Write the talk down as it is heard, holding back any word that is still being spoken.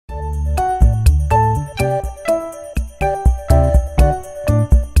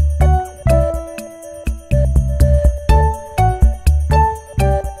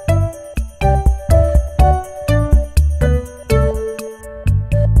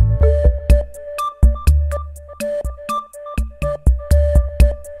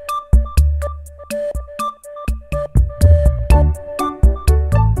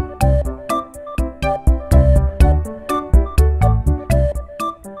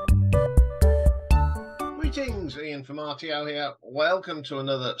mornings, Ian from R.T.O here. Welcome to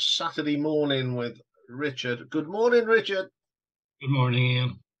another Saturday morning with Richard. Good morning, Richard. Good morning,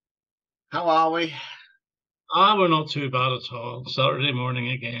 Ian. How are we? We're not too bad at all. Saturday morning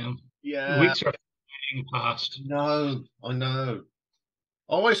again. The Yeah, weeks are flying past. no, I know.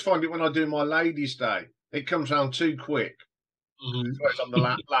 I always find it when I do my ladies' day. It comes round too quick. It's on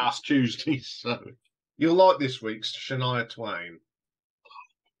the last Tuesday, so you'll like this week's Shania Twain.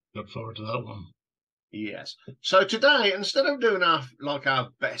 Look forward to that one. Yes. So today, instead of doing our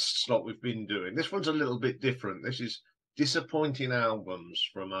bests like we've been doing, this one's a little bit different. This is disappointing albums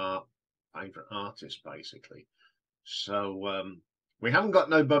from our favourite artists, basically. So we haven't got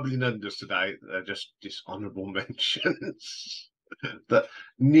no bubbling unders today. They're just dishonourable mentions that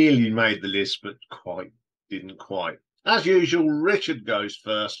nearly made the list, but didn't quite. As usual, Richard goes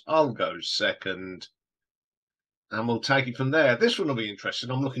first. I'll go second. And we'll take it from there. This one will be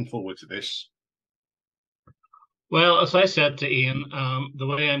interesting. I'm looking forward to this. Well, as I said to Ian, the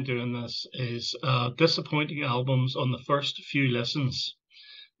way I'm doing this is disappointing albums on the first few listens.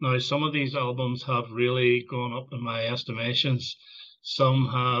 Now, some of these albums have really gone up in my estimations. Some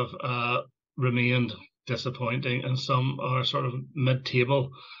have remained disappointing, and some are sort of mid-table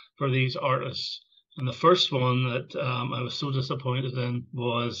for these artists. And the first one that I was so disappointed in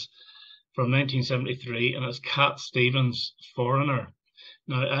was from 1973, and it's Cat Stevens' Foreigner.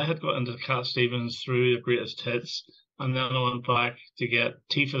 Now, I had got into Cat Stevens through the greatest hits, and then I went back to get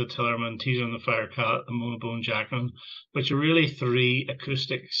Tea for the Tillerman, Teaser and the Firecat, and Monobone Jacqueline, which are really three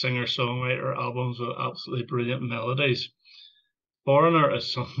acoustic singer-songwriter albums with absolutely brilliant melodies. Foreigner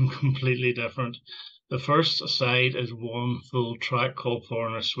is something completely different. The first side is one full track called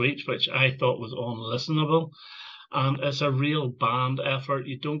Foreigner Suite, which I thought was unlistenable. And it's a real band effort.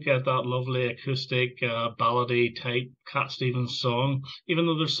 You don't get that lovely acoustic, ballady type Cat Stevens song, even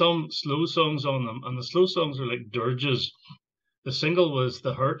though there's some slow songs on them. And the slow songs are like dirges. The single was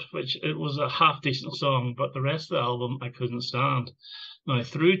The Hurt, which it was a half decent song, but the rest of the album I couldn't stand. Now,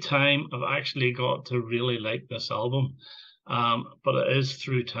 through time, I've actually got to really like this album. But it is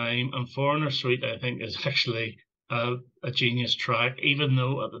through time. And Foreigner Suite, I think, is actually a genius track, even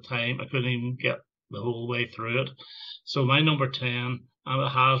though at the time I couldn't even get the whole way through it. So my number 10, and it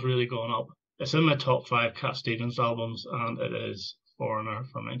has really gone up. It's in my top 5 Cat Stevens albums, and it is Foreigner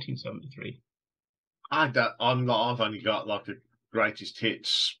from 1973. I've only got like a greatest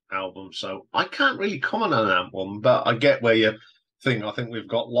hits album, so I can't really comment on that one. But I get where you think. I think we've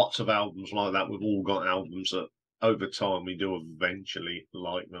got lots of albums like that. We've all got albums that over time we do eventually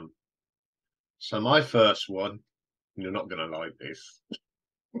like them. So my first one, you're not going to like this.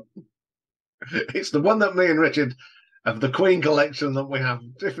 It's the one that me and Richard of the Queen collection that we have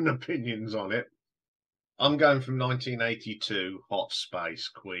different opinions on it. I'm going from 1982, Hot Space,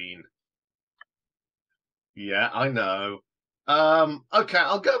 Queen. Yeah, I know. Okay,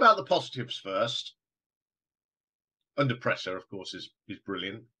 I'll go about the positives first. Under Pressure, of course, is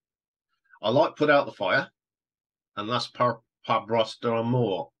brilliant. I like Put Out the Fire, and that's Pabros de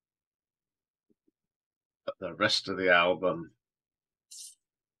Amor. But the rest of the album,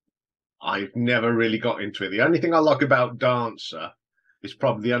 I've never really got into it. The only thing I like about Dancer is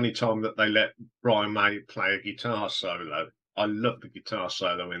probably the only time that they let Brian May play a guitar solo. I love the guitar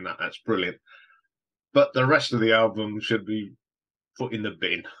solo in that. That's brilliant. But the rest of the album should be put in the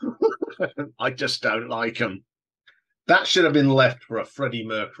bin. I just don't like them. That should have been left for a Freddie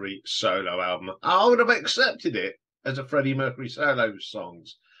Mercury solo album. I would have accepted it as a Freddie Mercury solo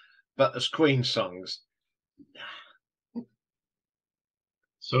songs, but as Queen songs, nah.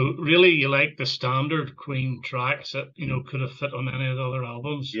 So really, you like the standard Queen tracks that could have fit on any of the other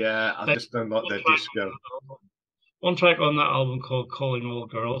albums? Yeah, I just don't like their disco. One track on that album called "Calling All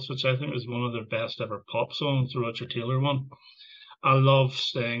Girls," which I think is one of their best ever pop songs, the Roger Taylor one. I love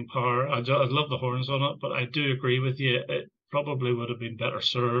Staying Power. I love the horns on it, but I do agree with you. It probably would have been better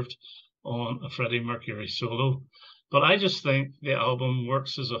served on a Freddie Mercury solo. But I just think the album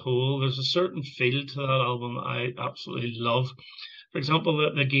works as a whole. There's a certain feel to that album that I absolutely love. For example,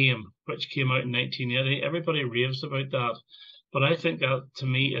 the Game, which came out in 1980, everybody raves about that. But I think that, to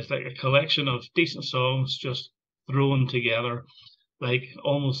me, is like a collection of decent songs just thrown together, like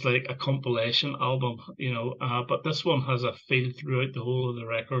almost like a compilation album, But this one has a feel throughout the whole of the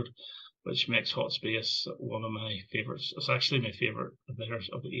record, which makes Hot Space one of my favorites. It's actually my favorite of theirs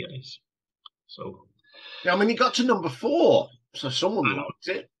of the 80s. So, yeah, I mean, he got to number 4, so someone liked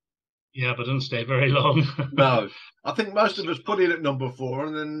it. Yeah, but didn't stay very long. No, I think most of us put it at number 4,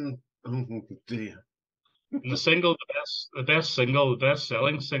 and then oh dear. And the single, the best single, the best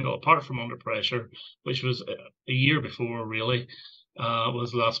selling single, apart from Under Pressure, which was a year before, really,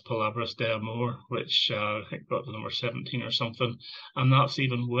 was Las Palabras de Amor, which I think got to number 17 or something. And that's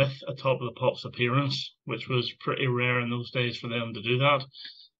even with a Top of the Pops appearance, which was pretty rare in those days for them to do that.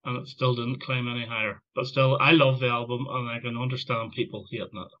 And it still didn't climb any higher. But still, I love the album, and I can understand people hating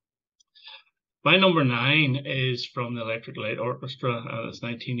it. My number 9 is from the Electric Light Orchestra, and it's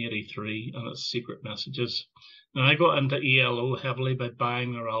 1983, and it's Secret Messages. Now, I got into ELO heavily by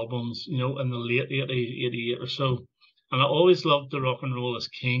buying their albums, in the late 80s, 88 or so. And I always loved the Rock and Roll is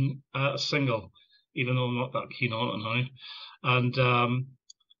King single, even though I'm not that keen on it now. And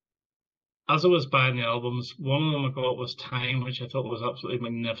as I was buying the albums, one of them I got was Time, which I thought was absolutely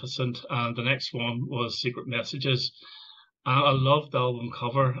magnificent. And the next one was Secret Messages. And I loved the album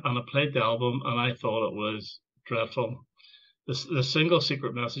cover, and I played the album, and I thought it was dreadful. The single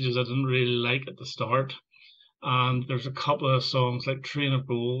Secret Messages I didn't really like at the start. And there's a couple of songs like Train of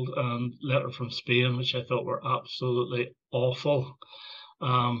Gold and Letter from Spain, which I thought were absolutely awful.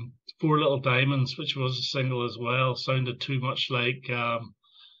 Four Little Diamonds, which was a single as well, sounded too much like a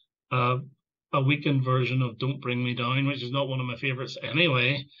weakened version of Don't Bring Me Down, which is not one of my favorites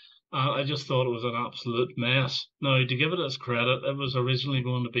anyway. I just thought it was an absolute mess. Now, to give it its credit, it was originally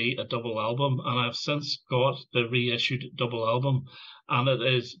going to be a double album, and I've since got the reissued double album, and it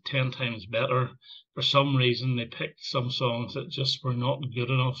is 10 times better. For some reason, they picked some songs that just were not good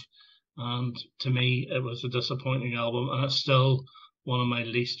enough, and to me, it was a disappointing album, and it's still one of my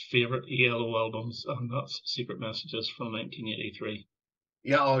least favorite ELO albums, and that's Secret Messages from 1983.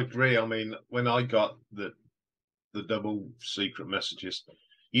 Yeah, I agree. I mean, when I got the double Secret Messages,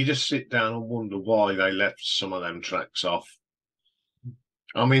 you just sit down and wonder why they left some of them tracks off.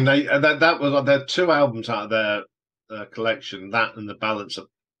 I mean, that was their two albums out of their collection, that and the Balance of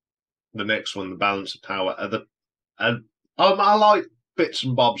the next one, the Balance of Power. And I like bits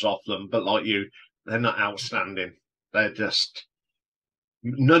and bobs off them, but like you, they're not outstanding. They're just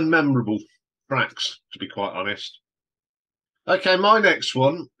non-memorable tracks, to be quite honest. Okay, my next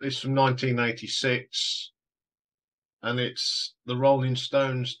one is from 1986. And it's the Rolling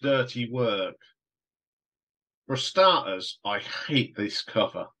Stones' Dirty Work. For starters, I hate this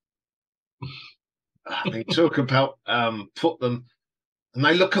cover. They talk about put them, and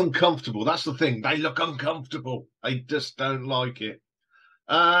they look uncomfortable. That's the thing. They look uncomfortable. I just don't like it.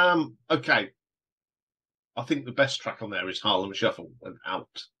 Okay. I think the best track on there is Harlem Shuffle, without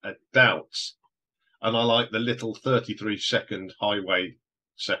a doubt. And I like the little 33-second highway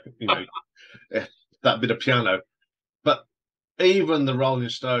second, that bit of piano. But even the Rolling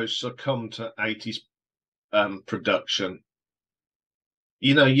Stones succumb to 80s production.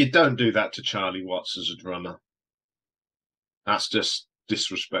 You don't do that to Charlie Watts as a drummer. That's just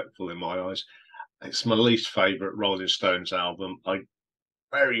disrespectful in my eyes. It's my least favourite Rolling Stones album. I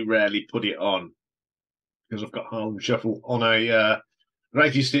very rarely put it on because I've got Harlem Shuffle on a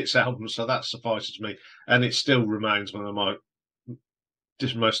Greatest Hits album, so that suffices me. And it still remains one of my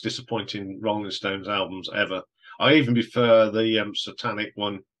most disappointing Rolling Stones albums ever. I even prefer the Satanic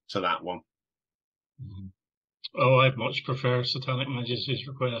one to that one. Oh, I much prefer Satanic Majesty's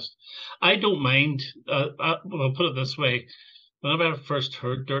Request. I don't mind. I'll put it this way. Whenever I first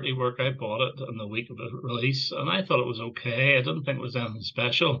heard Dirty Work, I bought it in the week of the release, and I thought it was okay. I didn't think it was anything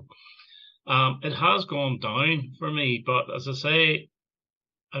special. It has gone down for me, but as I say,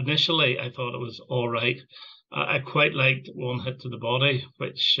 initially I thought it was all right. I quite liked One Hit to the Body,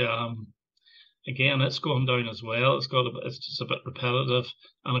 which again, it's gone down as well. It's just a bit repetitive,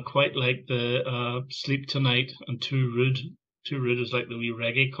 and I quite like the Sleep Tonight and Too Rude. Too Rude is like the wee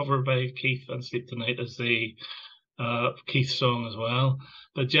reggae cover by Keith, and Sleep Tonight is the Keith song as well.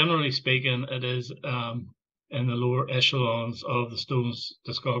 But generally speaking, it is in the lower echelons of the Stones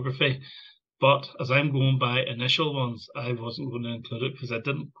discography. But as I'm going by initial ones, I wasn't going to include it because I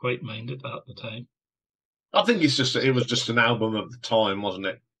didn't quite mind it at the time. I think it was just an album of the time, wasn't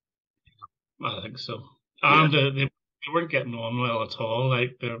it? I think so. And they weren't getting on well at all.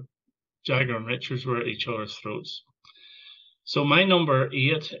 Like Jagger and Richards were at each other's throats. So my number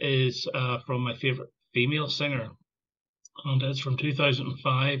 8 is from my favorite female singer, and it's from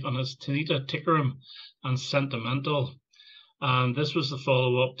 2005, and it's Tanita Tikaram and Sentimental. And this was the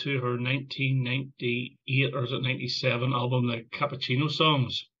follow-up to her 1998 or is it 97 album, The Cappuccino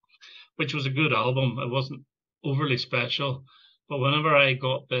Songs, which was a good album. It wasn't overly special. But whenever I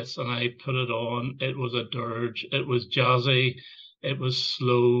got this and I put it on, it was a dirge. It was jazzy. It was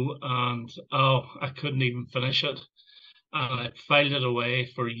slow. And, I couldn't even finish it. And I filed it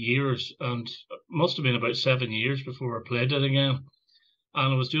away for years. And it must have been about 7 years before I played it again.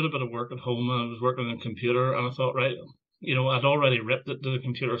 And I was doing a bit of work at home and I was working on a computer. And I thought, right, I'd already ripped it to the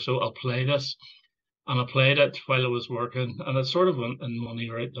computer, so I'll play this. and I played it while I was working, and it sort of went in one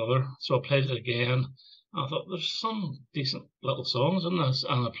ear out the other. So I played it again. I thought there's some decent little songs in this,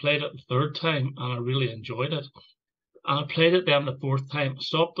 and I played it the third time, and I really enjoyed it. And I played it then the fourth time,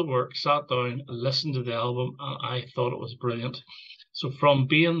 stopped the work, sat down, and listened to the album, and I thought it was brilliant. So from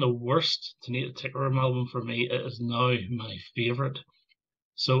being the worst Tanita Tikaram album for me, it is now my favourite.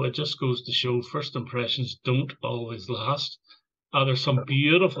 So it just goes to show first impressions don't always last. There's some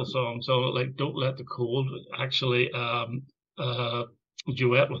beautiful songs on it, like Don't Let the Cold, actually a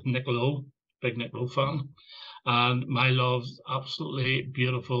duet with Nick Lowe, big Nick Lowe fan. And My Love's absolutely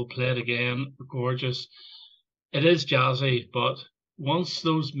beautiful, played again, gorgeous. It is jazzy, but once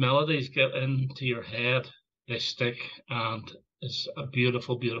those melodies get into your head, they stick, and it's a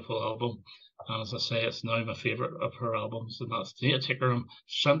beautiful, beautiful album. And as I say, it's now my favourite of her albums, and that's Tanita Tikaram,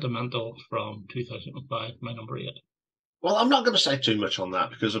 Sentimental from 2005, my number 8. Well, I'm not going to say too much on that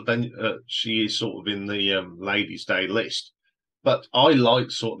because she is sort of in the Ladies' Day list. But I like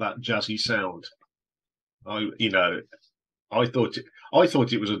sort of that jazzy sound. I thought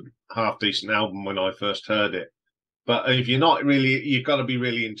it was a half decent album when I first heard it. But if you're not really, you've got to be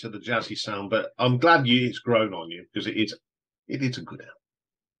really into the jazzy sound. But I'm glad it's grown on you because it is a good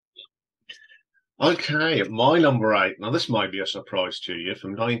album. Okay, my number 8. Now this might be a surprise to you,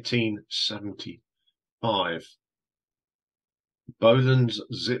 from 1975. Bolan's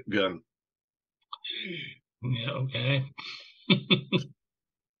Zip Gun. Yeah, okay.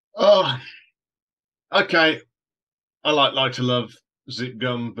 Oh, okay. I like to love Zip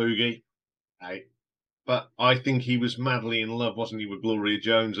Gun Boogie. Hey, but I think he was madly in love, wasn't he, with Gloria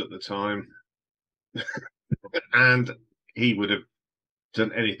Jones at the time? And he would have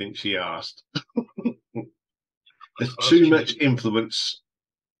done anything she asked. There's too much influence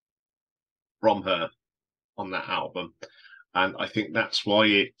from her on that album. And I think that's why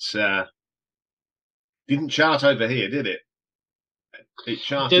it didn't chart over here, did it? It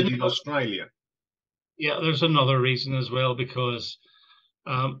charted in Australia. Yeah, there's another reason as well, because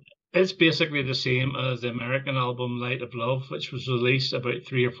it's basically the same as the American album Light of Love, which was released about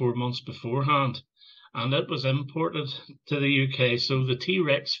 3 or 4 months beforehand. And it was imported to the UK. So the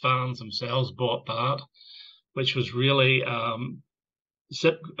T-Rex fans themselves bought that, which was really the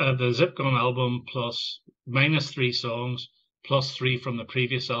Zip Gun album plus minus 3 songs, plus 3 from the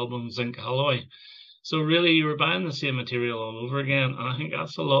previous album, Zinc Alloy. So really, you were buying the same material all over again, and I think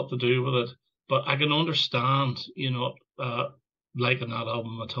that's a lot to do with it. But I can understand, liking that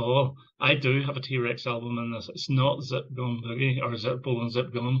album at all. I do have a T-Rex album in this. It's not Zip Gun Boogie or Zip Bowl and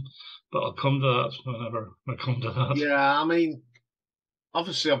Zip Gun, but I'll come to that whenever I come to that. Yeah, I mean,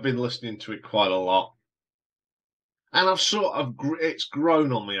 obviously I've been listening to it quite a lot, and it's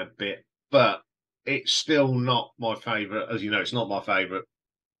grown on me a bit, but it's still not my favourite. As you know, it's not my favourite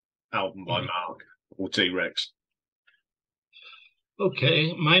album by Mark or T-Rex.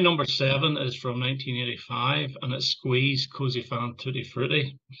 Okay, my number 7 is from 1985, and it's Squeeze, Cozy Fan, Tutti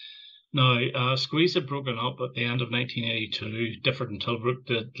Frutti. Now, Squeeze had broken up at the end of 1982. Difford and Tilbrook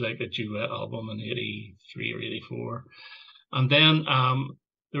did like a duet album in 83 or 84. And then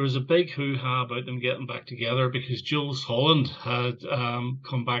there was a big hoo-ha about them getting back together because Jools Holland had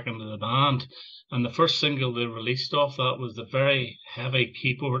come back into the band. And the first single they released off that was the very heavy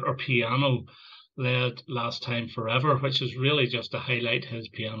keyboard or piano led Last Time Forever, which is really just to highlight his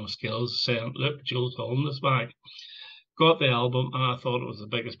piano skills, saying, look, Jools Holland is back. Got the album, and I thought it was the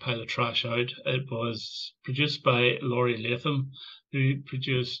biggest pile of trash out. It was produced by Laurie Latham, who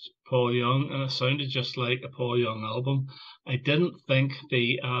produced Paul Young, and it sounded just like a Paul Young album. I didn't think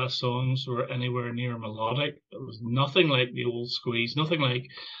the songs were anywhere near melodic. It was nothing like the old Squeeze, nothing like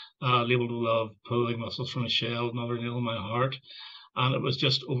Label to Love, Pulling Muscles from a Shell, Another Nail in My Heart, and it was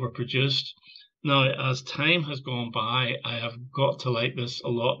just overproduced. Now, as time has gone by, I have got to like this a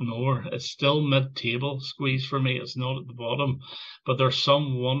lot more. It's still mid-table Squeeze for me. It's not at the bottom, but there's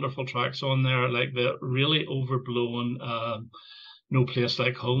some wonderful tracks on there, like the really overblown No Place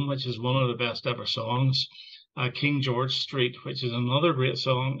Like Home, which is one of the best ever songs. King George Street, which is another great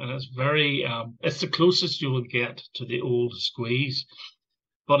song, and it's it's the closest you will get to the old Squeeze.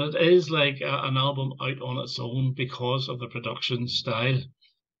 But it is like an album out on its own because of the production style.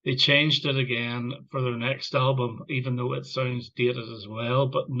 They changed it again for their next album, even though it sounds dated as well,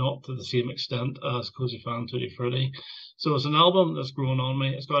 but not to the same extent as Cozy Fan Tutti Frutti. So it's an album that's grown on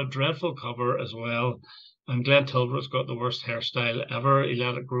me. It's got a dreadful cover as well. And Glenn Tilbrook's got the worst hairstyle ever. He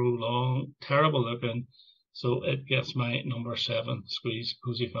let it grow long, terrible looking. So it gets my number 7, Squeeze,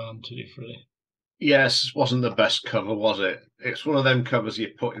 Cozy Fan Tutti Frutti. Yes, wasn't the best cover, was it? It's one of them covers you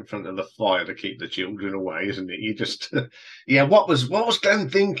put in front of the fire to keep the children away, isn't it? You just, yeah. What was Glenn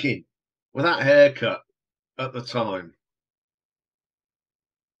thinking? with that haircut at the time.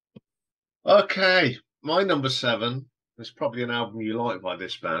 Okay, my number 7 is probably an album you like by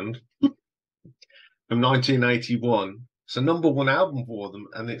this band from 1981. It's a number 1 album for them,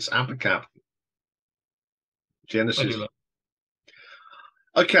 and it's Abacab. I do Genesis. like.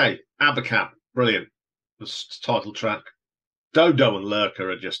 Okay, Abacab, brilliant. The title track. Dodo and Lurker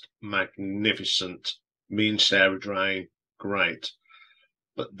are just magnificent. Me and Sarah Drain, great.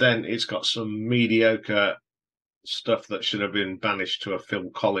 But then it's got some mediocre stuff that should have been banished to a Phil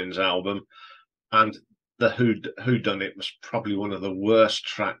Collins album. And the Who Done It was probably one of the worst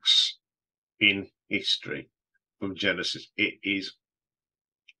tracks in history from Genesis. It is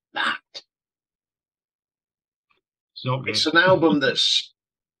bad. It's not good. It's an album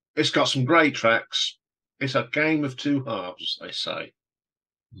it's got some great tracks. It's a game of two halves, they say.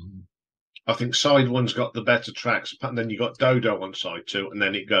 Mhm. I think side one's got the better tracks, and then you got Dodo on side 2, and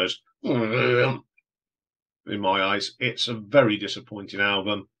then it goes. In my eyes, it's a very disappointing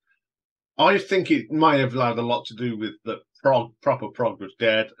album. I think it may have had a lot to do with the proper prog was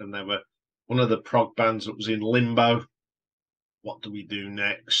dead, and they were one of the prog bands that was in limbo. What do we do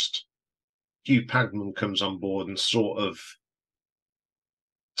next? Hugh Padgham comes on board and sort of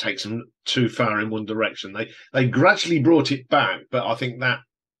takes them too far in one direction. They gradually brought it back, but I think that,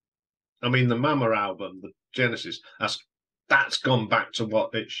 I mean, the Mama album, the Genesis, that's gone back to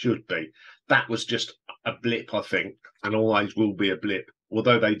what it should be. That was just a blip, I think, and always will be a blip.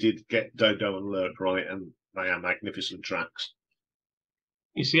 Although they did get Dodo and Lurk right, and they are magnificent tracks.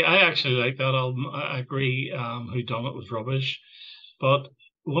 You see, I actually like that album. I agree. Who Done It was rubbish, but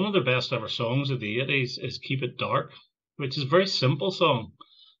one of their best ever songs of the '80s is "Keep It Dark," which is a very simple song,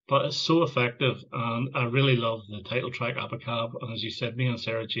 but it's so effective. And I really love the title track "Abacab." And as you said, me and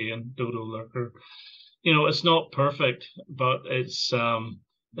Sarah Jane, Dodo Lurker. You know, it's not perfect, but it's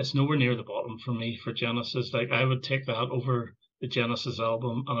nowhere near the bottom for me for Genesis. Like I would take that over the Genesis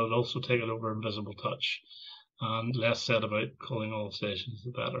album, and I would also take it over Invisible Touch. And less said about calling all stations,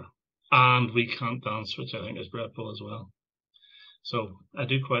 the better. And We Can't Dance, which I think is dreadful as well. So I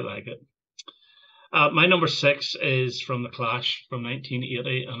do quite like it. My number 6 is from The Clash from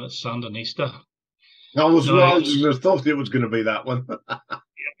 1980, and it's Sandinista. I Now, just thought it was going to be that one.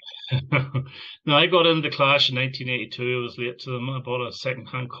 now, I got into The Clash in 1982. I was late to them. I bought a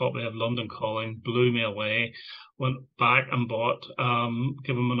second-hand copy of London Calling, blew me away. Went back and bought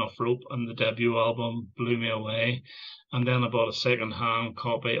Give 'Em Enough Rope and the debut album, blew me away. And then I bought a second-hand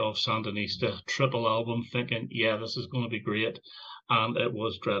copy of Sandinista, triple album, thinking, yeah, this is going to be great. And it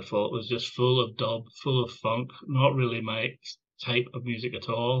was dreadful. It was just full of dub, full of funk, not really my type of music at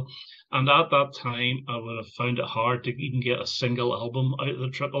all. And at that time, I would have found it hard to even get a single album out of the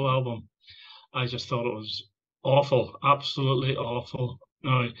triple album. I just thought it was awful, absolutely awful.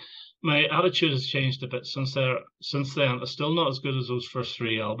 Now, my attitude has changed a bit since there. Since then, it's still not as good as those first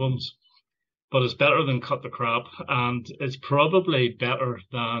 3 albums, but it's better than Cut the Crap, and it's probably better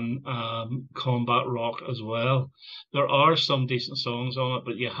than Combat Rock as well. There are some decent songs on it,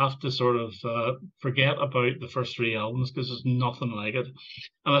 but you have to sort of forget about the first 3 albums because there's nothing like it.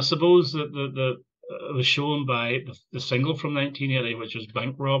 And I suppose that it was shown by the single from 1980, which was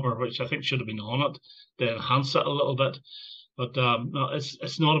Bank Robber, which I think should have been on it to enhance it a little bit. But no,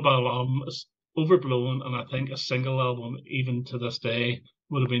 it's not a bad album. It's overblown, and I think a single album, even to this day,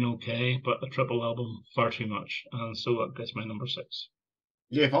 would have been okay, but a triple album, far too much. And so that gets my number 6.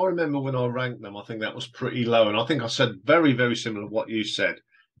 Yeah, if I remember when I ranked them, I think that was pretty low. And I think I said very, very similar to what you said.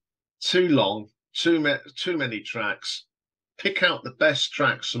 Too long, too many tracks. Pick out the best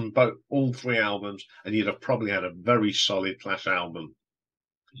tracks from all 3 albums, and you'd have probably had a very solid Clash album.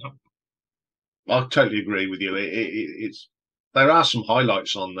 Yep. I totally agree with you. It's there are some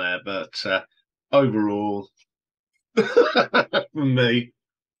highlights on there, but overall, for me.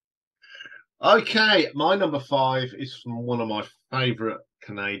 Okay, my number 5 is from one of my favourite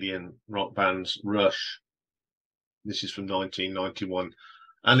Canadian rock bands, Rush. This is from 1991,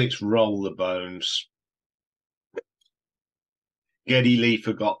 and it's Roll the Bones. Geddy Lee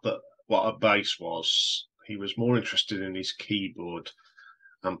forgot what a bass was. He was more interested in his keyboard,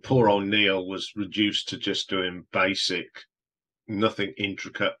 and poor old Neil was reduced to just doing basic, nothing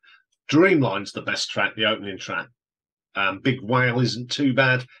intricate. Dreamline's the best track, the opening track. Big Whale isn't too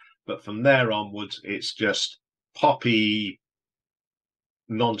bad, but from there onwards, it's just poppy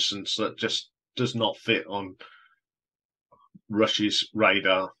nonsense that just does not fit on Rush's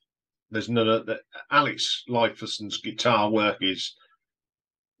radar. There's none of that. Alex Lifeson's guitar work is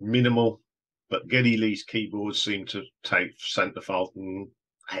minimal, but Geddy Lee's keyboards seem to take centre fault, and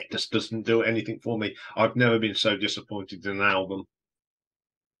it just doesn't do anything for me. I've never been so disappointed in an album.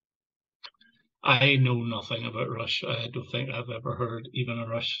 I know nothing about Rush. I don't think I've ever heard even a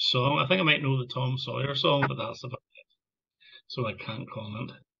Rush song. I think I might know the Tom Sawyer song, but that's about it. So I can't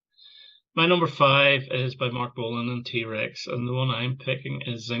comment. My number 5 is by Mark Bolan and T-Rex, and the one I'm picking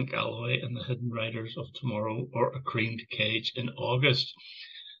is Zinc Alloy and the Hidden Riders of Tomorrow, or A Creamed Cage in August.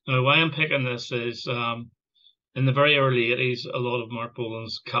 Now, why I'm picking this is in the very early 80s, a lot of Mark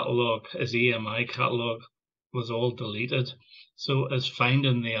Bolan's catalogue, his EMI catalogue, was all deleted. So as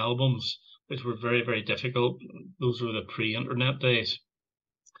finding the albums, which were very, very difficult, those were the pre-internet days.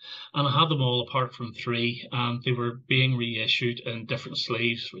 And I had them all apart from 3, and they were being reissued in different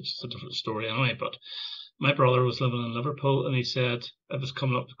sleeves, which is a different story anyway. But my brother was living in Liverpool, and he said, it was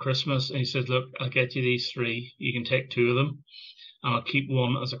coming up to Christmas, and he said, look, I'll get you these 3. You can take 2 of them, and I'll keep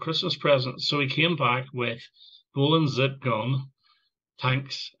one as a Christmas present. So he came back with Bolan's Zip Gun,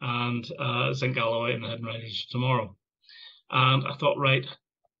 Tanks, and Zinc Alloy and the Hidden Riders of Tomorrow. And I thought, right,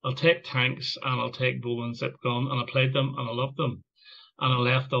 I'll take Tanks and I'll take Bolan's Zip Gun, and I played them and I loved them. And I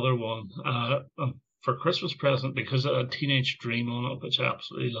left the other one for Christmas present because it had Teenage Dream on it, which I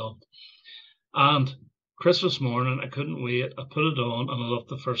absolutely loved. And Christmas morning, I couldn't wait. I put it on and I loved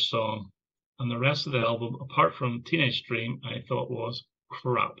the first song. And the rest of the album, apart from Teenage Dream, I thought was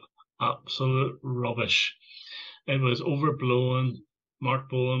crap. Absolute rubbish. It was overblown.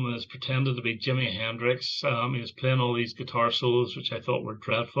 Mark Bolan was pretended to be Jimi Hendrix. He was playing all these guitar solos, which I thought were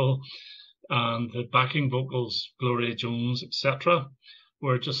dreadful. And the backing vocals, Gloria Jones, etc.,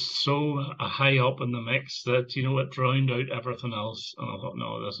 were just so high up in the mix that, you know, it drowned out everything else. And I thought,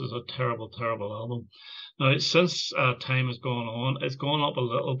 no, this is a terrible, terrible album. Now, since time has gone on, it's gone up a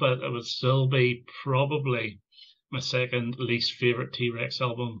little bit. It would still be probably my second least favorite T-Rex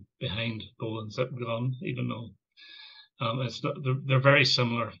album behind Bolan's Zip Gun, even though it's not, they're very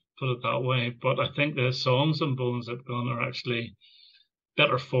similar, put it that way. But I think the songs on Bolan's Zip Gun are actually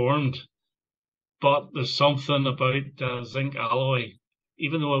better formed. But there's something about Zinc Alloy,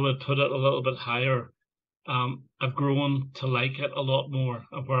 even though I would put it a little bit higher, I've grown to like it a lot more.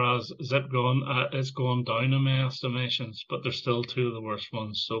 Whereas Zip Gun, it's gone down in my estimations, but they're still 2 of the worst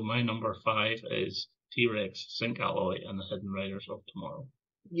ones. So my number 5 is T-Rex, Zinc Alloy, and the Hidden Riders of Tomorrow.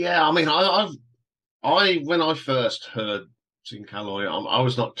 Yeah, I mean, when I first heard Zinc Alloy, I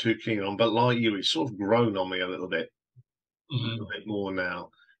was not too keen on, but like you, it's sort of grown on me a little bit more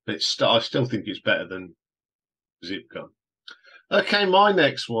now. But I still think it's better than Zip Gun. Okay, my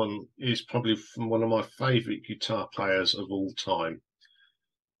next one is probably from one of my favourite guitar players of all time.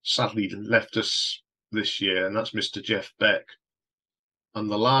 Sadly left us this year, and that's Mr. Jeff Beck.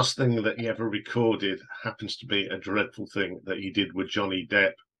 And the last thing that he ever recorded happens to be a dreadful thing that he did with Johnny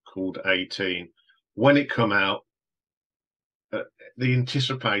Depp called 18. When it come out, the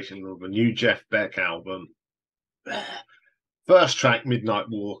anticipation of a new Jeff Beck album, first track, Midnight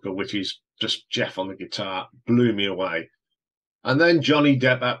Walker, which is just Jeff on the guitar, blew me away. And then Johnny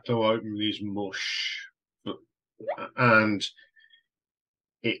Depp had to open his mush. And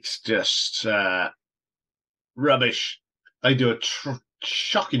it's just rubbish. They do a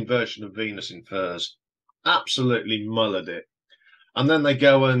shocking version of Venus in Furs. Absolutely mullered it. And then they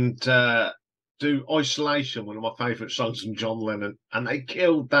go and do Isolation, one of my favourite songs from John Lennon. And they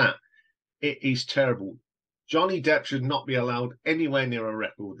killed that. It is terrible. Johnny Depp should not be allowed anywhere near a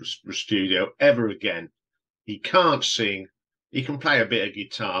record studio ever again. He can't sing. He can play a bit of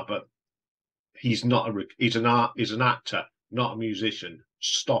guitar, but he's an actor, not a musician.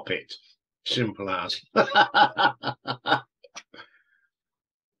 Stop it. Simple as.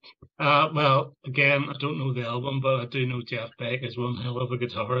 Well, again, I don't know the album, but I do know Jeff Beck is one hell of a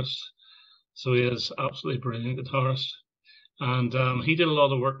guitarist. So he is absolutely brilliant guitarist. And he did a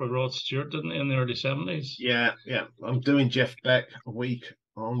lot of work with Rod Stewart, didn't he, in the early 70s? Yeah. I'm doing Jeff Beck a week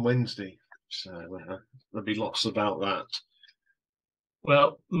on Wednesday. So there'll be lots about that.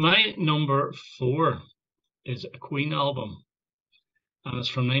 Well, my number 4 is a Queen album, and it's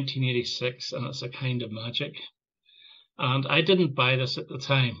from 1986, and it's A Kind of Magic. And I didn't buy this at the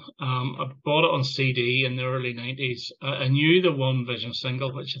time. I bought it on CD in the early 90s. I knew the One Vision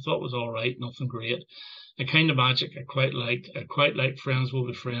single, which I thought was all right, nothing great. A Kind of Magic I quite liked. I quite like Friends Will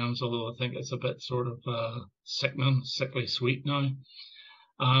Be Friends, although I think it's a bit sort of sickly sweet now.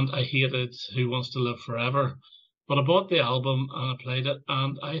 And I hated Who Wants to Live Forever. But I bought the album and I played it,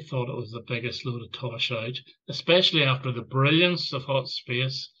 and I thought it was the biggest load of tosh out, especially after the brilliance of Hot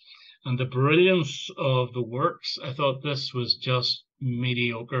Space and the brilliance of the works. I thought this was just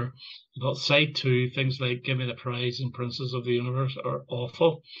mediocre. I thought side 2, things like Give Me the Prize and Princess of the Universe, are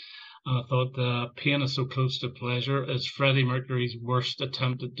awful. And I thought Pain Is So Close to Pleasure is Freddie Mercury's worst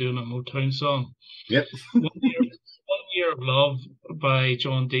attempt at doing a Motown song. Yep. One year Labor of Love by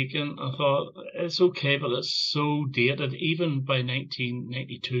John Deacon, I thought it's okay, but it's so dated. Even by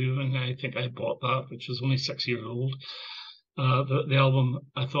 1992, and I think I bought that, which was only 6 years old. The album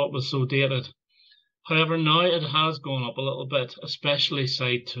I thought was so dated. However, now it has gone up a little bit, especially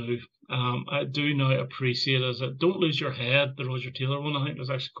side two. I do now appreciate it. Don't Lose Your Head, the Roger Taylor one, I think was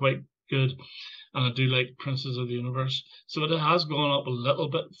actually quite good. And I do like Princes of the Universe. So it has gone up a little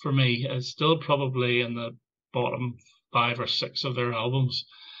bit for me. It's still probably in the bottom 5 or 6 of their albums.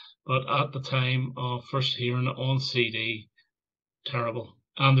 But at the time of first hearing it on CD, terrible.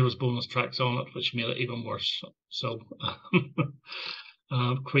 And there was bonus tracks on it, which made it even worse. So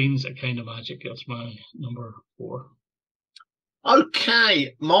Queen's A Kind of Magic, that's my number 4.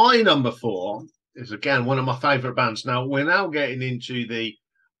 Okay, my number 4 is again one of my favourite bands. Now, we're now getting into the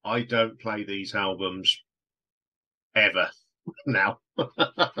I don't play these albums ever now.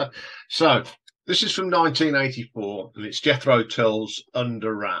 So, this is from 1984, and it's Jethro Tull's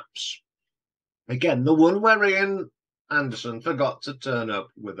Under Wraps. Again, the one where Ian Anderson forgot to turn up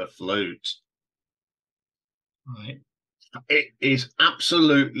with a flute. Right. It is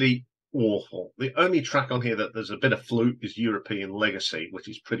absolutely awful. The only track on here that there's a bit of flute is European Legacy, which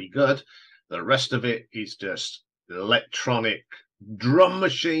is pretty good. The rest of it is just electronic drum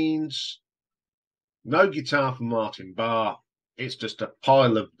machines, no guitar from Martin Barr. It's just a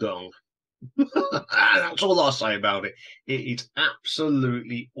pile of dung. That's all I'll say about it. It is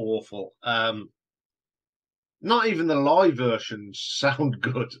absolutely awful. Not even the live versions sound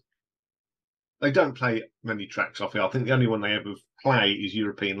good. They don't play many tracks off it. I think the only one they ever play is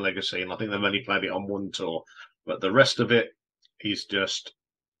European Legacy, and I think they've only played it on one tour. But the rest of it is just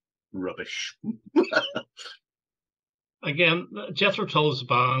rubbish. Again, Jethro Tull's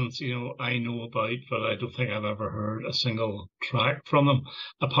bands, I know about, but I don't think I've ever heard a single track from them,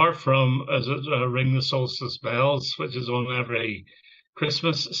 apart from Ring the Solstice Bells, which is on every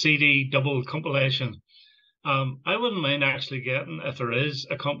Christmas CD double compilation. I wouldn't mind actually getting, if there is,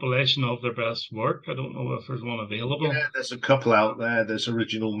 a compilation of their best work. I don't know if there's one available. Yeah, there's a couple out there. There's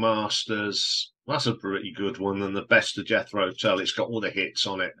Original Masters. That's a pretty good one. And the Best of Jethro Tull. It's got all the hits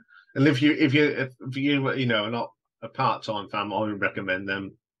on it. And if you are not a part-time fan, I would recommend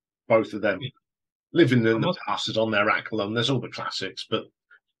them, both of them. Yeah. Living in the Past is on their Acklam. There's all the classics, but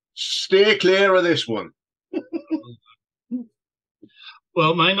steer clear of this one.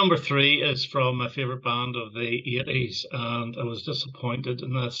 Well, my number 3 is from my favourite band of the 80s, and I was disappointed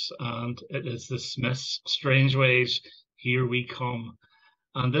in this, and it is the Smiths' Strange Ways, Here We Come.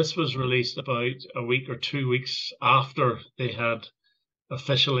 And this was released about a week or 2 weeks after they had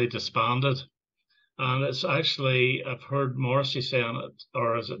officially disbanded. And it's actually, I've heard Morrissey saying it,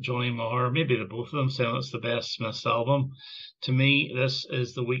 or is it Johnny Marr, maybe the both of them saying it's the best Smiths album. To me, this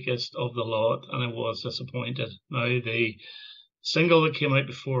is the weakest of the lot, and I was disappointed. Now, the single that came out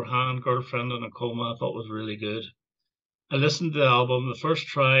beforehand, Girlfriend in a Coma, I thought was really good. I listened to the album, the first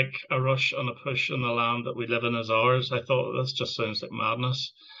track, A Rush and a Push in the Land That We Live In Is Ours. I thought this just sounds like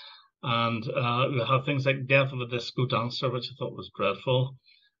madness. And we have things like Death of a Disco Dancer, which I thought was dreadful.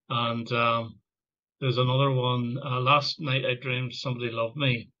 And there's another one, Last Night I Dreamed Somebody Loved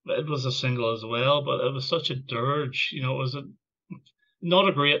Me. It was a single as well, but it was such a dirge. It was not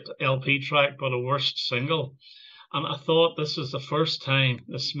a great LP track, but a worst single. And I thought this was the first time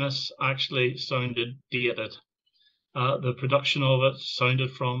the Smiths actually sounded dated. The production of it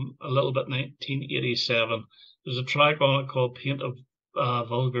sounded from a little bit 1987. There's a track on it called Paint a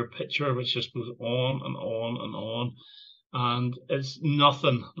Vulgar Picture, which just goes on and on and on. And it's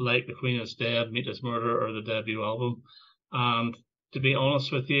nothing like The Queen Is Dead, Meat Is Murder, or the debut album. And to be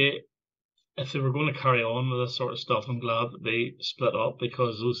honest with you, if they were going to carry on with this sort of stuff, I'm glad that they split up,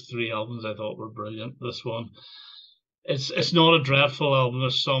 because those 3 albums I thought were brilliant. This one, it's not a dreadful album.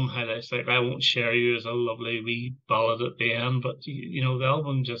 There's some highlights, like I Won't Share You is a lovely wee ballad at the end, but the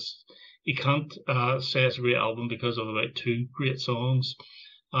album just, you can't say it's a great album because of about 2 great songs.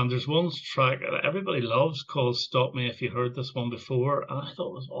 And there's one track that everybody loves called Stop Me If You Heard This One Before, and I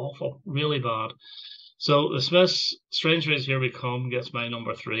thought it was awful, really bad. So the Smiths' Strange Ways, Here We Come gets my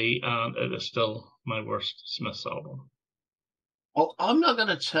number 3, and it is still my worst Smiths album. Well, I'm not going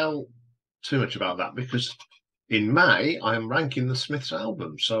to tell too much about that, because in May I am ranking the Smiths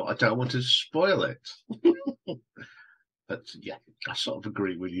album, so I don't want to spoil it. But yeah, I sort of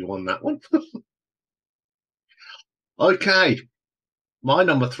agree with you on that one. Okay. My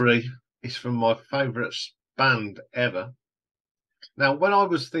number 3 is from my favourite band ever. Now, when I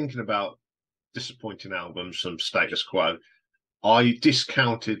was thinking about disappointing albums from Status Quo, I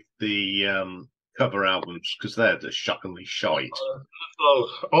discounted the cover albums because they're just shockingly shite.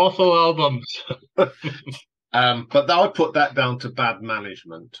 Awful albums. But I put that down to bad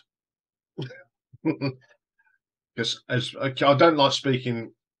management. Because I don't like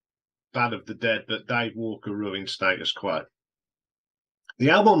speaking bad of the dead, but Dave Walker ruined status quo. The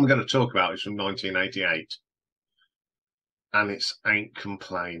album I'm going to talk about is from 1988, and it's Ain't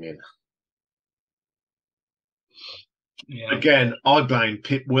Complaining. Yeah. Again, I blame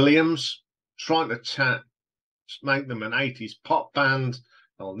Pip Williams trying to make them an 80s pop band.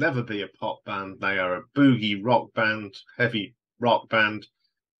 They'll never be a pop band. They are a boogie rock band, heavy rock band,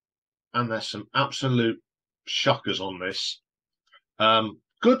 and there's some absolute shockers on this.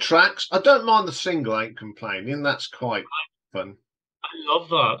 Good tracks. I don't mind the single Ain't Complaining. That's quite fun. I love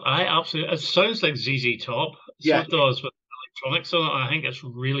that. I absolutely. It sounds like ZZ Top. So Yeah, it does with electronics on it. I think it's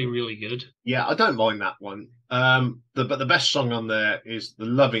really, really good. yeah, I don't mind that one. But the best song on there is The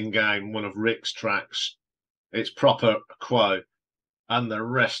Loving Game, one of Rick's tracks. It's proper Quo, and the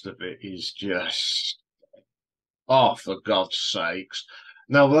rest of it is just, oh, for God's sakes.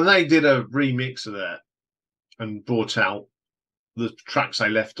 Now, when they did a remix of that and brought out the tracks they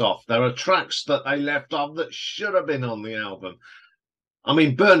left off, there are tracks that they left off that should have been on the album. I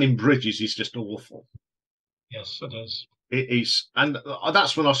mean, Burning Bridges is just awful. Yes, it is. It is, and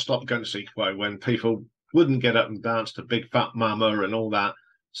that's when I stopped going to see Quo, when people wouldn't get up and dance to Big Fat Mama and all that.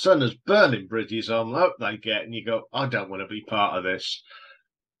 Son as Burning Bridges on, hope they get, and you go, I don't want to be part of this.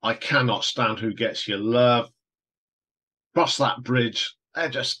 I cannot stand Who Gets Your Love. Cross That Bridge. They're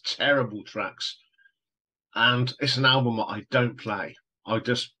just terrible tracks. And it's an album that I don't play. I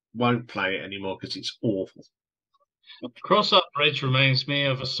just won't play it anymore because it's awful. Cross That Bridge reminds me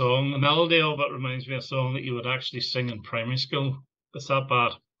of a song. The melody of it reminds me of a song that you would actually sing in primary school. It's that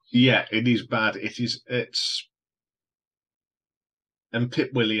bad. Yeah, it is bad. It's and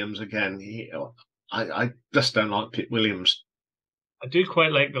Pip Williams again. I just don't like Pip Williams. I do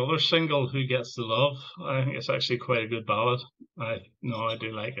quite like the other single, Who Gets the Love. I think it's actually quite a good ballad. I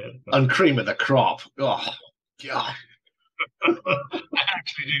do like it. And Cream of the Crop. Oh, God. I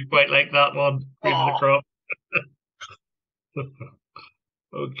actually do quite like that one, Cream of the Crop.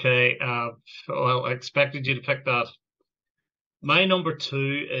 Okay, well, I expected you to pick that. My number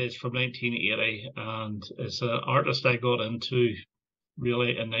two is from 1980, and it's an artist I got into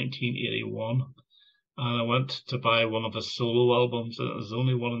really in 1981. And I went to buy one of his solo albums, and there's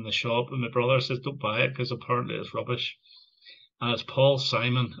only one in the shop. And my brother says, "Don't buy it because apparently it's rubbish." And it's Paul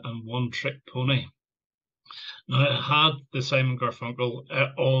Simon and One Trick Pony. Now, I had the Simon Garfunkel,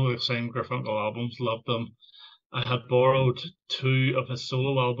 all the Simon Garfunkel albums, loved them. I had borrowed two of his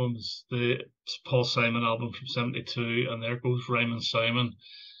solo albums, the Paul Simon album from '72, and There Goes Rhymin' Simon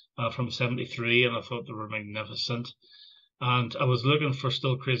from '73, and I thought they were magnificent. And I was looking for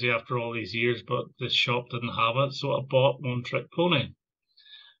Still Crazy After All These Years, but the shop didn't have it, so I bought One Trick Pony.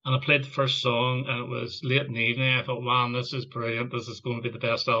 And I played the first song, and it was late in the evening. I thought, man, this is brilliant. This is going to be the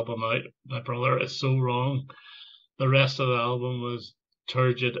best album out. My brother is so wrong. The rest of the album was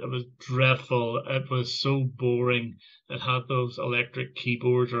turgid. It was dreadful. It was so boring. It had those electric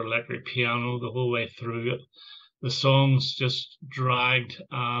keyboards or electric piano the whole way through it. The songs just dragged,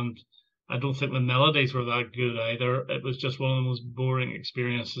 and I don't think the melodies were that good either. It was just one of the most boring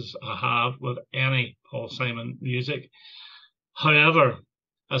experiences I have with any Paul Simon music. However,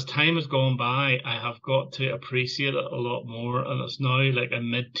 as time has gone by, I have got to appreciate it a lot more, and it's now like a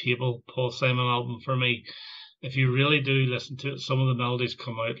mid-table Paul Simon album for me. If you really do listen to it, some of the melodies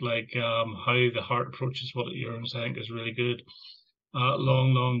come out, like How the Heart Approaches What It Yearns, I think is really good.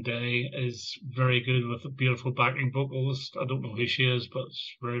 Long, Long Day is very good with a beautiful backing vocalist. I don't know who she is, but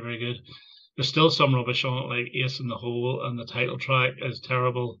it's very, very good. There's still some rubbish on it, like Ace in the Hole, and the title track is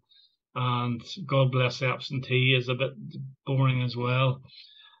terrible. And God Bless the Absentee is a bit boring as well.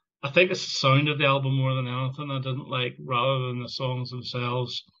 I think it's the sound of the album more than anything I didn't like, rather than the songs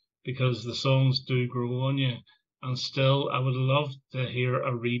themselves, because the songs do grow on you. And still, I would love to hear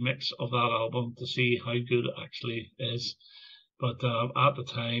a remix of that album to see how good it actually is. But at the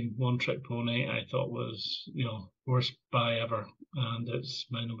time, One Trick Pony I thought was, worst buy ever. And it's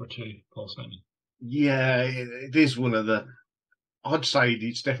my number two, Paul Simon. Yeah, it is one of the, I'd say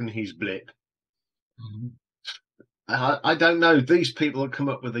it's definitely his blip. Mm-hmm. I don't know. These people have come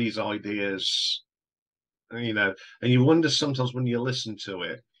up with these ideas, and you wonder sometimes when you listen to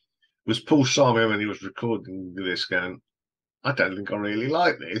it, was Paul Simon when he was recording this going, I don't think I really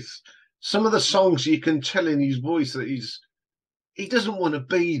like this. Some of the songs you can tell in his voice that he doesn't want to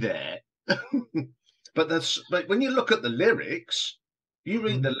be there. But when you look at the lyrics, you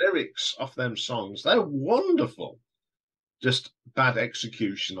read the lyrics of them songs, they're wonderful. Just bad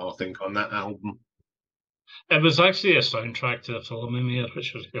execution, I think, on that album. It was actually a soundtrack to the film he made,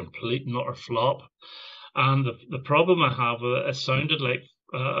 which was a complete and utter flop. And the problem I have with it, it sounded like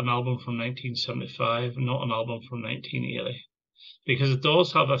an album from 1975, not an album from 1980, because it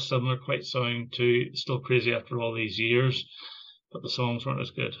does have a similar quite sound to Still Crazy After All These Years, but the songs weren't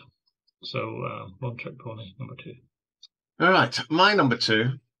as good. So One Trick Pony, number 2. All right, my number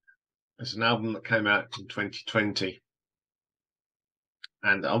 2 is an album that came out in 2020.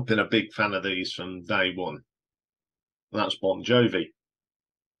 And I've been a big fan of these from day one. And that's Bon Jovi.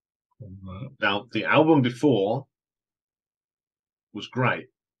 Right. Now, the album before was great.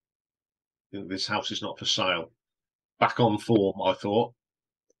 This House Is Not For Sale. Back on form, I thought.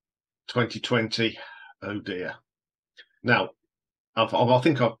 2020, oh dear. Now, I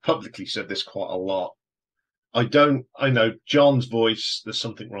think I've publicly said this quite a lot. I know John's voice, there's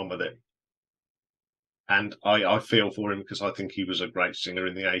something wrong with it. And I feel for him because I think he was a great singer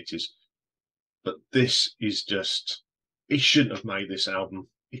in the 80s. But this is just, he shouldn't have made this album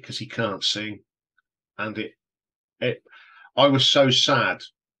because he can't sing. And I was so sad,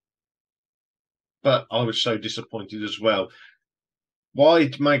 but I was so disappointed as well. Why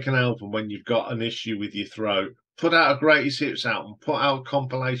make an album when you've got an issue with your throat? Put out a greatest hits album, put out a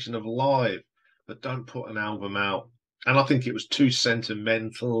compilation of live, but don't put an album out. And I think it was too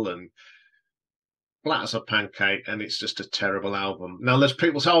sentimental and flat as a pancake, and it's just a terrible album. Now there's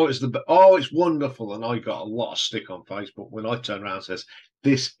people say, it's wonderful, and I got a lot of stick on Facebook when I turned around and says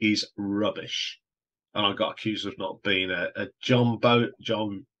this is rubbish, and I got accused of not being a John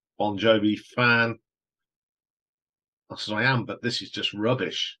Bon Jovi fan. I said I am, but this is just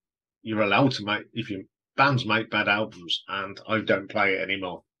rubbish. You're allowed to make, if your bands make bad albums, and I don't play it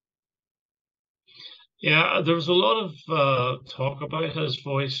anymore. Yeah, there was a lot of talk about his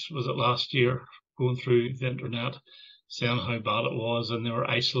voice, was it last year, going through the internet, saying how bad it was, and they were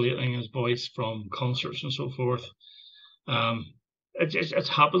isolating his voice from concerts and so forth. It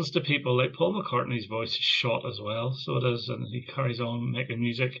happens to people. Like Paul McCartney's voice is shot as well, so it is, and he carries on making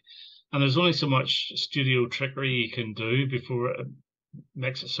music. And there's only so much studio trickery you can do before it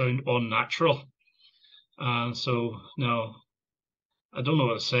makes it sound unnatural. And so, no, I don't know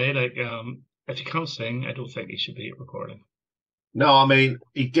what to say. Like, if he can't sing, I don't think he should be recording. No, I mean,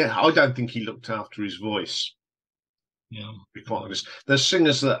 I don't think he looked after his voice. Yeah. To be quite honest, there's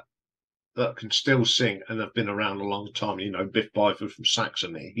singers that can still sing and have been around a long time. You know, Biff Byford from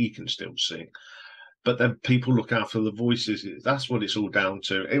Saxony, he can still sing. But then people look after the voices. That's what it's all down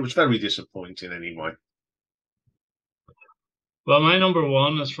to. It was very disappointing anyway. Well, my number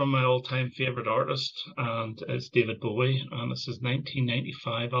 1 is from my all-time favorite artist, and it's David Bowie, and it's his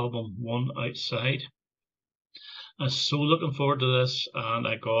 1995 album, One Outside. I was so looking forward to this, and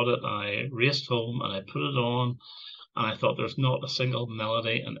I got it, and I raced home, and I put it on, and I thought there's not a single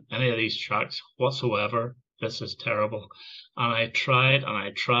melody in any of these tracks whatsoever. This is terrible. And I tried, and I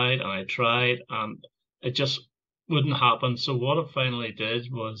tried, and I tried, and it just wouldn't happen. So what I finally did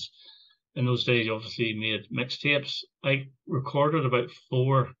was, in those days, obviously made mixtapes. I recorded about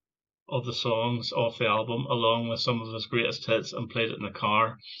 4 of the songs off the album, along with some of his greatest hits, and played it in the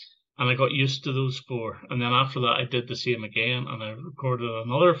car. And I got used to those 4. And then after that, I did the same again, and I recorded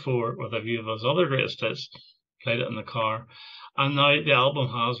another 4 with a view of his other greatest hits, played it in the car. And now the album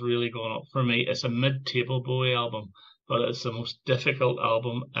has really gone up for me. It's a mid-table Bowie album, but it's the most difficult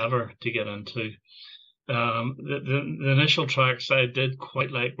album ever to get into. The initial tracks I did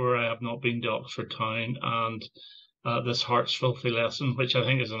quite like, Where I Have Not Been to Oxford Town, and This Heart's Filthy Lesson, which I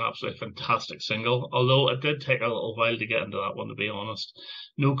think is an absolutely fantastic single, although it did take a little while to get into that one, to be honest.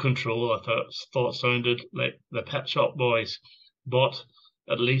 No Control, I thought sounded like the Pet Shop Boys, but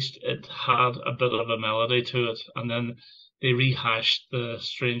at least it had a bit of a melody to it. And then they rehashed the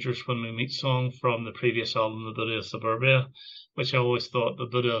Strangers When We Meet song from the previous album, The Beauty of Suburbia, which I always thought the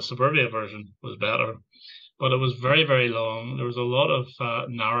Beauty of Suburbia version was better. But it was very, very long. There was a lot of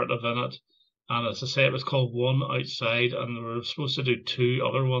narrative in it. And as I say, it was called One Outside, and they were supposed to do 2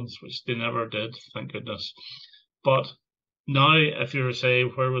 other ones, which they never did, thank goodness. But now, if you were to say,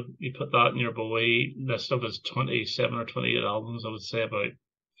 where would you put that in your Bowie list of his 27 or 28 albums, I would say about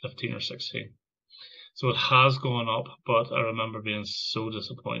 15 or 16. So it has gone up, but I remember being so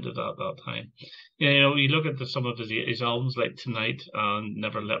disappointed at that time. You know, you look at some of his albums like Tonight and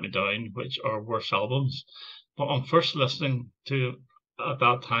Never Let Me Down, which are worse albums. But on first listening to at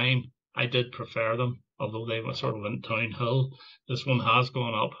that time, I did prefer them, although they were sort of went downhill. This one has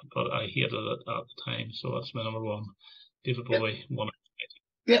gone up, but I hated it at the time. So that's my number 1. David Bowie, One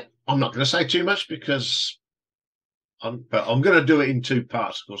Outside. Yeah, I'm not going to say too much because I'm going to do it in 2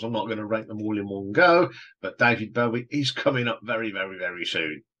 parts because I'm not going to rank them all in one go. But David Bowie is coming up very, very, very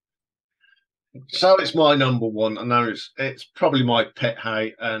soon. So it's my number 1. I know it's probably my pet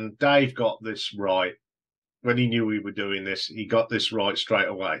hate, and Dave got this right. when he knew we were doing this, he got this right straight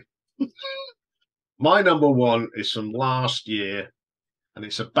away. My number one is from last year, and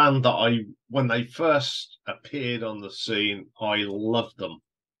it's a band that when they first appeared on the scene, I loved them.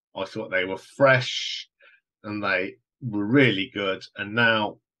 I thought they were fresh and they were really good. And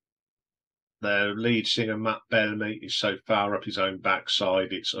now their lead singer, Matt Bellamy, is so far up his own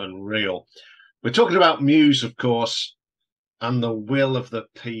backside, it's unreal. We're talking about Muse, of course, and The Will of the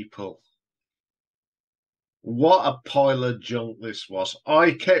People. What a pile of junk this was.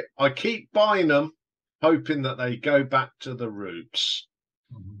 I keep buying them, hoping that they go back to the roots.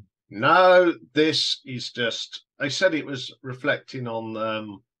 Mhm. No, this is just, they said it was reflecting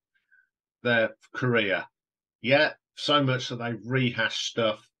on their career. Yeah, so much that they've rehashed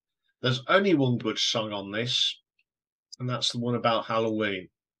stuff. There's only one good song on this, and that's the one about Halloween.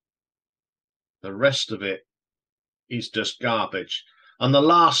 The rest of it is just garbage. And the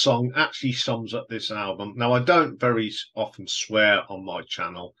last song actually sums up this album. Now, I don't very often swear on my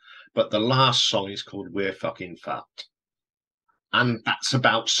channel, but the last song is called We're Fucking Fat. And that's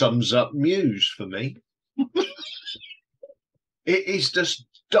about sums up Muse for me. It is just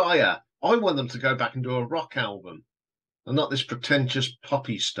dire. I want them to go back and do a rock album and not this pretentious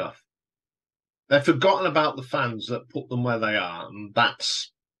poppy stuff. They've forgotten about the fans that put them where they are, and that's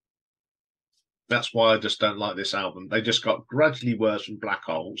why I just don't like this album. They just got gradually worse from Black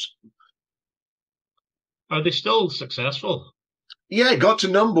Holes. Are they still successful? Yeah, it got to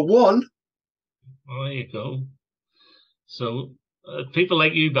number one. Well, there you go. So people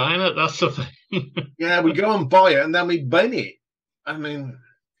like you buying it, that's the thing. Yeah, we go and buy it and then we bin it. I mean,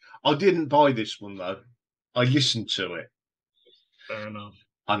 I didn't buy this one though. I listened to it. Fair enough.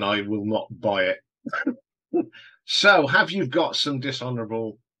 And I will not buy it. So, have you got some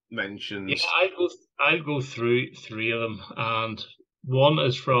dishonourable mentions? Yeah, I'll go through three of them, and one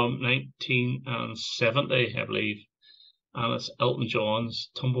is from 1970, I believe, and it's Elton John's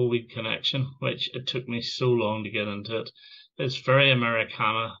Tumbleweed Connection, which it took me so long to get into it. It's very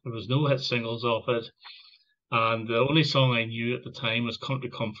Americana. There was no hit singles off it, and the only song I knew at the time was Country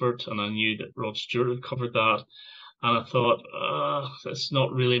Comfort, and I knew that Rod Stewart had covered that, and I thought, it's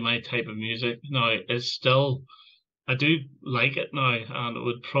not really my type of music. Now, it's still, I do like it now, and it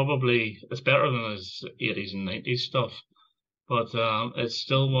would probably, it's better than his 80s and 90s stuff, but it's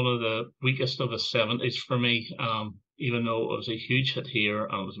still one of the weakest of the 70s for me, even though it was a huge hit here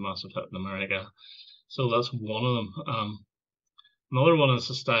and it was a massive hit in America. So that's one of them. Another one is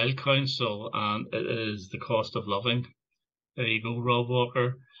the Style Council, and it is The Cost of Loving. There you go, Rob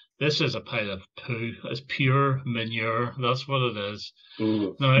Walker. This is a pile of poo. It's pure manure. That's what it is.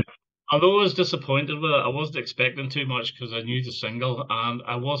 Ooh. Now, although I was disappointed with it, I wasn't expecting too much because I knew the single and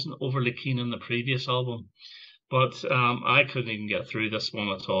I wasn't overly keen on the previous album. But I couldn't even get through this one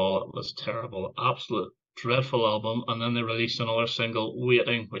at all. It was terrible, absolute dreadful album. And then they released another single,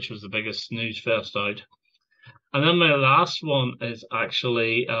 Waiting, which was the biggest snooze fest out. And then my last one is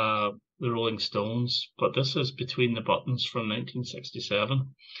actually the Rolling Stones, but this is Between the Buttons from 1967.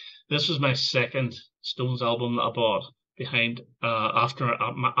 This was my second Stones album that I bought behind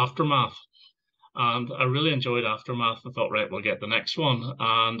Aftermath. And I really enjoyed Aftermath. I thought, right, we'll get the next one.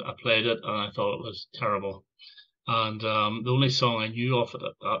 And I played it and I thought it was terrible. And the only song I knew of it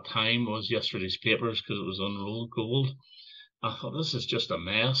at that time was Yesterday's Papers because it was on Roll Gold. I thought, this is just a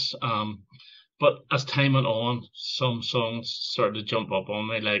mess. But as time went on, some songs started to jump up on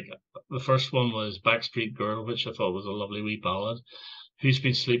me. Like the first one was Backstreet Girl, which I thought was a lovely wee ballad. Who's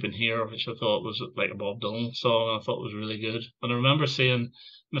Been Sleeping Here, which I thought was like a Bob Dylan song, I thought was really good. And I remember seeing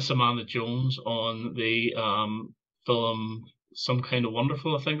Miss Amanda Jones on the film Some Kind of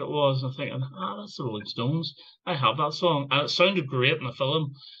Wonderful, I think it was, and I'm thinking, that's the Rolling Stones. I have that song. And it sounded great in the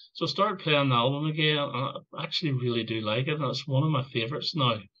film. So I started playing the album again, and I actually really do like it. And it's one of my favourites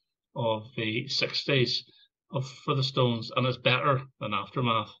now of the 60s for the Stones, and it's better than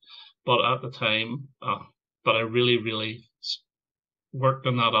Aftermath. But at the time, but I really, really worked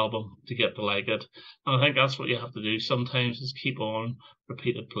on that album to get to like it. And I think that's what you have to do sometimes is keep on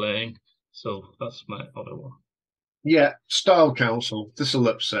repeated playing. So that's my other one. Yeah, Style Council. This will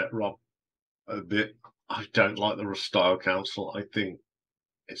upset Rob a bit. I don't like the Style Council. I think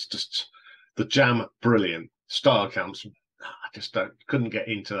it's just the Jam, brilliant. Style Council, I just couldn't get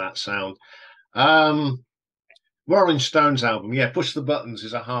into that sound. Rolling Stones album, yeah, Push the Buttons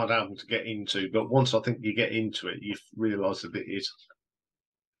is a hard album to get into, but once I think you get into it, you realise that it is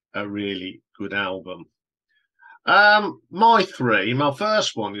a really good album. My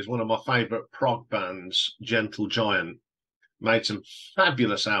first one is one of my favourite prog bands, Gentle Giant. Made some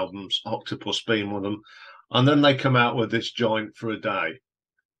fabulous albums, Octopus being one of them. And then they come out with this Giant for a Day.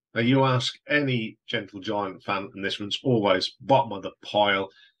 Now, you ask any Gentle Giant fan, and this one's always bottom of the pile.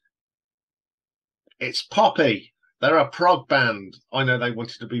 It's Poppy. They're a prog band. I know they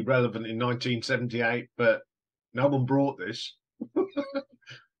wanted to be relevant in 1978, but no one brought this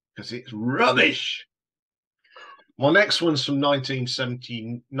because it's rubbish. My next one's from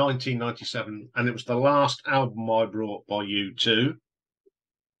 1997, and it was the last album I brought by U2.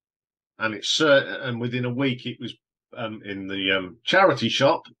 And it's certain, and within a week it was in the charity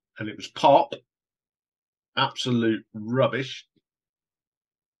shop, and it was Pop. Absolute rubbish.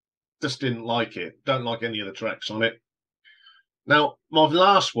 Just didn't like it. Don't like any of the tracks on it. Now, my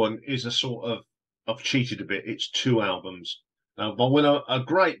last one is a sort of, I've cheated a bit. It's 2 albums by a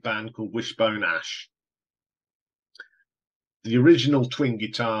great band called Wishbone Ash. The original twin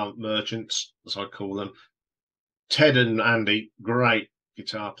guitar merchants, as I call them, Ted and Andy, great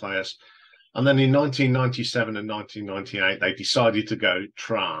guitar players. And then in 1997 and 1998, they decided to go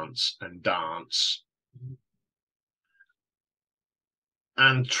trance and dance.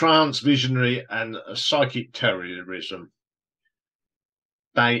 And trance, visionary, and psychic terrorism.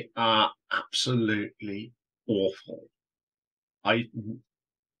 They are absolutely awful. I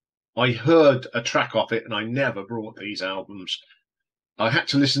heard a track off it, and I never brought these albums. I had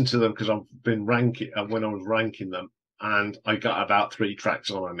to listen to them because I've been ranking when I was ranking them, and I got about 3 tracks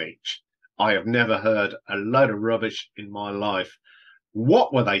on each. I have never heard a load of rubbish in my life.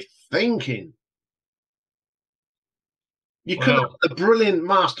 What were they thinking? You could have a brilliant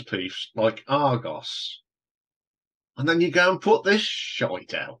masterpiece like Argos, and then you go and put this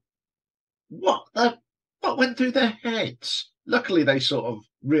shite out. What went through their heads? Luckily, they sort of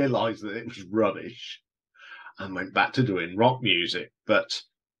realised that it was rubbish and went back to doing rock music. But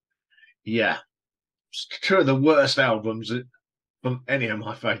yeah, it's 2 of the worst albums from any of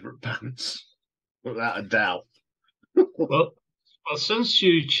my favourite bands, without a doubt. Well, since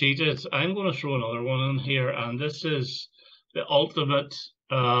you cheated, I'm going to throw another one in here, and this is the ultimate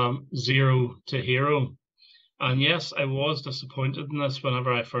 0 to hero. And yes, I was disappointed in this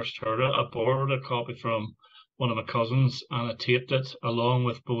whenever I first heard it. I borrowed a copy from one of my cousins, and I taped it along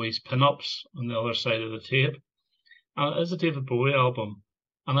with Bowie's Pin-Ups on the other side of the tape. And it is a David Bowie album,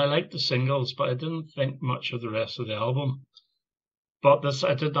 and I liked the singles, but I didn't think much of the rest of the album. But this,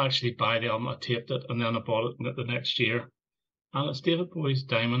 I didn't actually buy the album. I taped it, and then I bought it the next year. And it's David Bowie's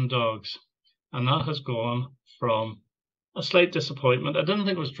Diamond Dogs, and that has gone from a slight disappointment. I didn't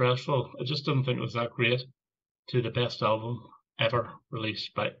think it was dreadful. I just didn't think it was that great, to the best album ever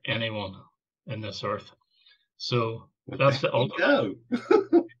released by anyone in this earth. So that's the ultimate.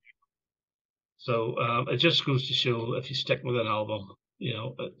 So it just goes to show, if you stick with an album,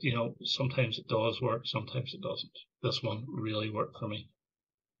 sometimes it does work, sometimes it doesn't. This one really worked for me.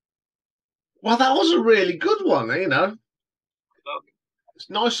 Well, that was a really good one, It's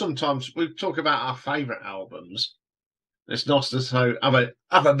nice sometimes we talk about our favourite albums. It's nice to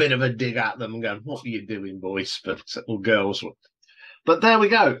have a bit of a dig at them and go, what are you doing, boys? Or girls. But there we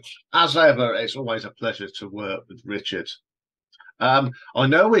go. As ever, it's always a pleasure to work with Richard. I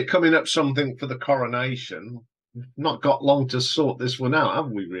know we're coming up something for the coronation. We've not got long to sort this one out, have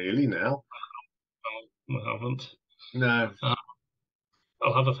we, really, now? We haven't. No.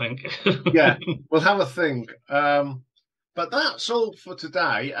 I'll have a think. Yeah, we'll have a think. But that's all for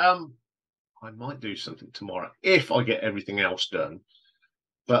today. I might do something tomorrow if I get everything else done.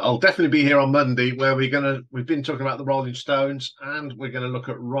 But I'll definitely be here on Monday, where we've been talking about the Rolling Stones, and we're going to look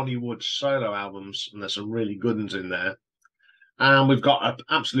at Ronnie Wood's solo albums, and there's some really good ones in there. And we've got an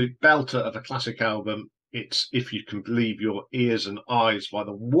absolute belter of a classic album. It's If You Can Believe Your Ears and Eyes by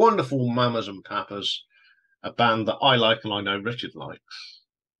the wonderful Mamas and Papas, a band that I like and I know Richard likes.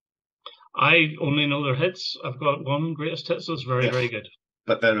 I only know their hits. I've got one greatest hits that's very, very good.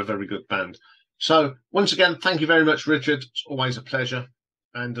 But they're a very good band. So once again, thank you very much, Richard. It's always a pleasure.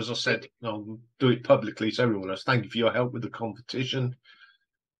 And as I said, I'll do it publicly so everyone knows. Thank you for your help with the competition.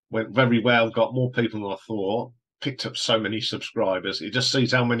 Went very well. Got more people than I thought. Picked up so many subscribers. It just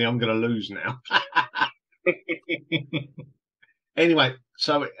sees how many I'm going to lose now. Anyway,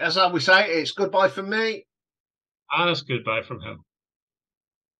 so as we say, it's goodbye from me. And it's goodbye from him.